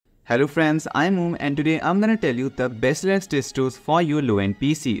Hello friends, I'm Moom and today I'm gonna tell you the best Linux distros for your low-end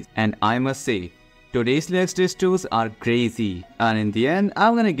PCs. And I must say, today's Linux distros are crazy and in the end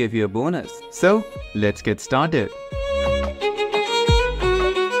I'm gonna give you a bonus. So let's get started.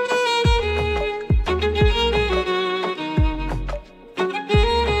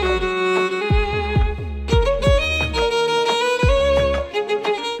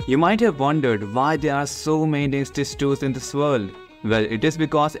 You might have wondered why there are so many Linux distros in this world. Well, it is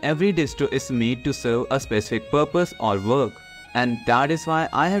because every distro is made to serve a specific purpose or work. And that is why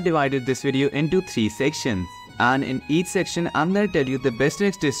I have divided this video into 3 sections. And in each section, I'm gonna tell you the best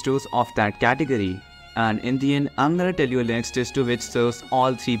Linux distros of that category. And in the end, I'm gonna tell you a Linux distro which serves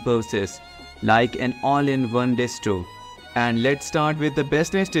all 3 purposes, like an all-in-one distro. And let's start with the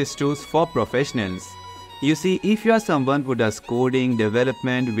best Linux distros for professionals. You see, if you are someone who does coding,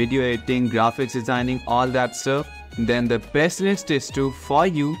 development, video editing, graphics designing, all that stuff, then the best Linux distro for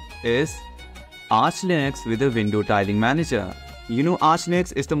you is Arch Linux with a window tiling manager. You know, Arch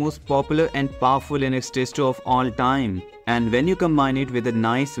Linux is the most popular and powerful Linux distro of all time. And when you combine it with a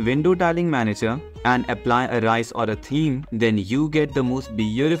nice window tiling manager and apply a RISE or a theme, then you get the most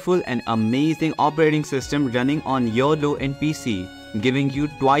beautiful and amazing operating system running on your low-end PC, giving you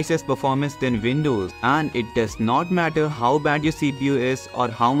twice as performance than Windows. And it does not matter how bad your CPU is or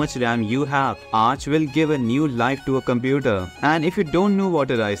how much RAM you have, Arch will give a new life to a computer. And if you don't know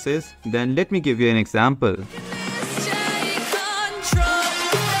what a RISE is, then let me give you an example.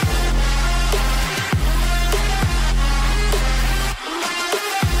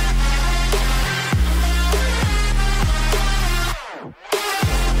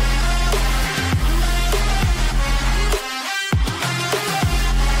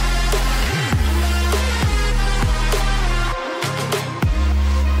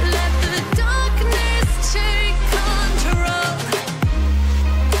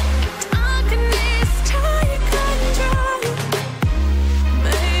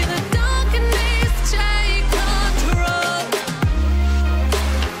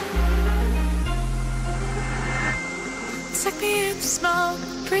 Take me in the smoke,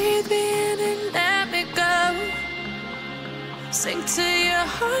 breathe me in and let me go. Sink to your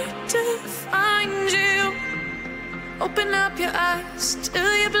heart to find you. Open up your eyes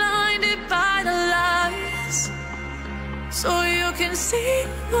till you're blinded by the lies, so you can see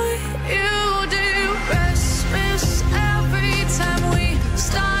what you do. Restless every time we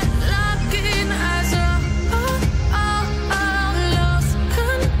start locking eyes up. Lost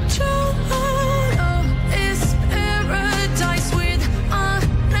control.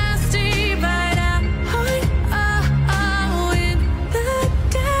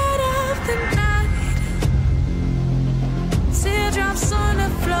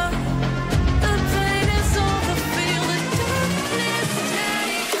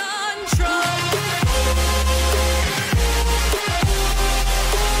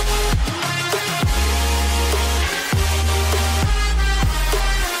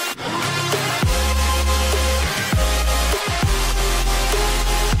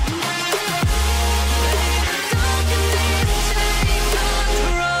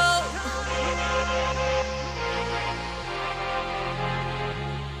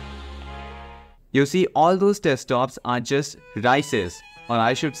 You see, all those desktops are just RISEs, or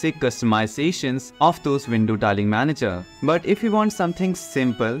I should say customizations of those window tiling manager. But if you want something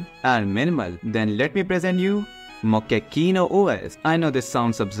simple and minimal, then let me present you Mochaccino OS. I know this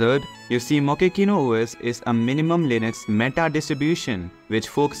sounds absurd. You see, Mochaccino OS is a minimum Linux meta distribution which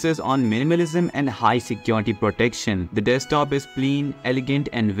focuses on minimalism and high security protection. The desktop is clean, elegant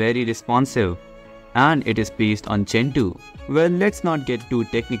and very responsive. And it is based on Gen 2. Well, let's not get too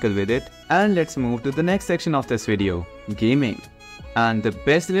technical with it and let's move to the next section of this video, gaming. And the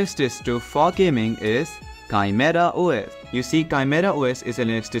best Linux distro for gaming is Chimera OS. You see, Chimera OS is a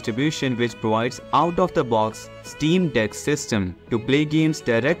Linux distribution which provides out-of-the-box Steam Deck system to play games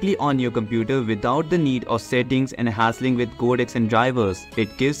directly on your computer without the need of settings and hassling with codecs and drivers.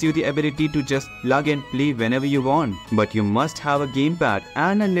 It gives you the ability to just plug and play whenever you want, but you must have a gamepad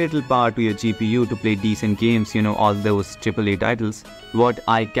and a little power to your GPU to play decent games, you know, all those AAA titles. What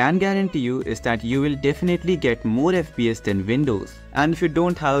I can guarantee you is that you will definitely get more FPS than Windows. And if you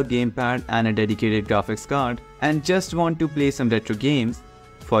don't have a gamepad and a dedicated graphics card and just want to play some retro games,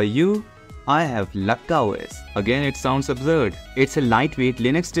 for you, I have Lakka OS. Again, it sounds absurd. It's a lightweight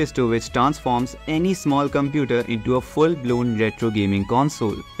Linux distro which transforms any small computer into a full-blown retro gaming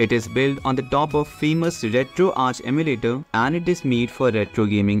console. It is built on the top of famous RetroArch emulator and it is made for retro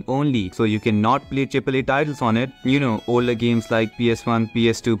gaming only. So you cannot play AAA titles on it. You know, older games like PS1,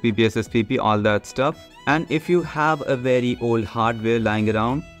 PS2, PPSSPP, all that stuff. And if you have a very old hardware lying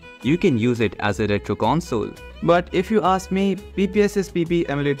around, you can use it as a retro console. But if you ask me, PPSSPP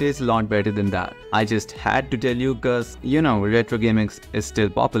emulator is a lot better than that. I just had to tell you cause retro gaming is still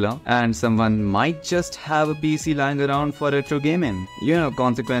popular and someone might just have a PC lying around for retro gaming.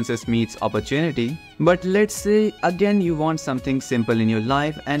 Consequences meets opportunity. But let's say again you want something simple in your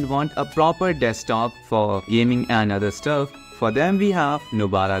life and want a proper desktop for gaming and other stuff. For them we have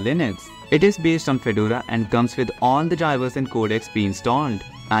Nubara Linux. It is based on Fedora and comes with all the drivers and codecs pre-installed,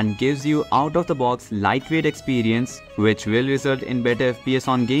 and gives you out-of-the-box lightweight experience which will result in better FPS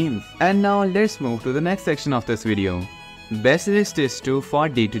on games. And now let's move to the next section of this video. Best Linux distro for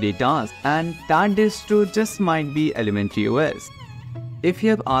day-to-day tasks, and that distro just might be Elementary OS. If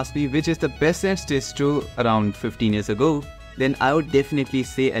you have asked me which is the best Linux distro around 15 years ago, then I would definitely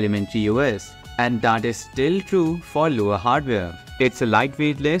say Elementary OS. And that is still true for lower hardware. It's a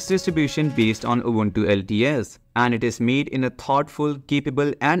lightweight Linux distribution based on Ubuntu LTS, and it is made in a thoughtful,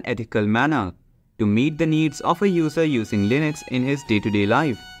 capable and ethical manner to meet the needs of a user using Linux in his day-to-day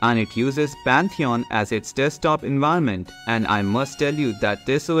life. And it uses Pantheon as its desktop environment, and I must tell you that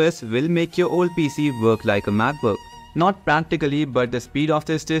this OS will make your old PC work like a MacBook. Not practically, but the speed of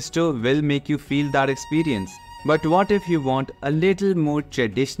this distro will make you feel that experience. But what if you want a little more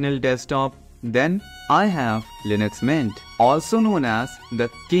traditional desktop? Then I have Linux Mint, also known as the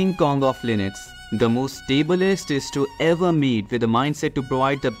King Kong of Linux, the most stablest distro ever made with a mindset to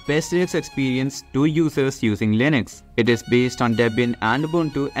provide the best Linux experience to users using Linux. It is based on Debian and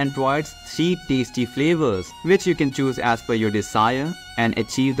Ubuntu and provides 3 tasty flavors, which you can choose as per your desire and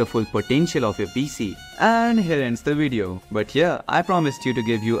achieve the full potential of your PC. And here ends the video. But here, I promised you to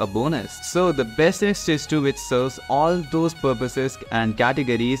give you a bonus. So the best Linux distro which serves all those purposes and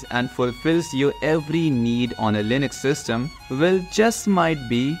categories and fulfills your every need on a Linux system will just might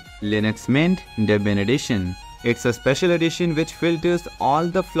be Linux Mint Debian Edition. It's a special edition which filters all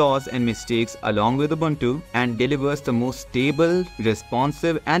the flaws and mistakes along with Ubuntu and delivers the most stable,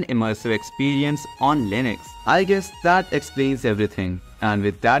 responsive and immersive experience on Linux. I guess that explains everything. And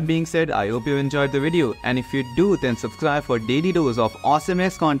with that being said, I hope you enjoyed the video, and if you do, then subscribe for daily dose of awesome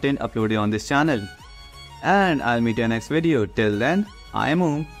Linux content uploaded on this channel. And I'll meet you in next video. Till then, I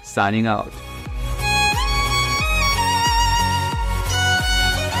am signing out.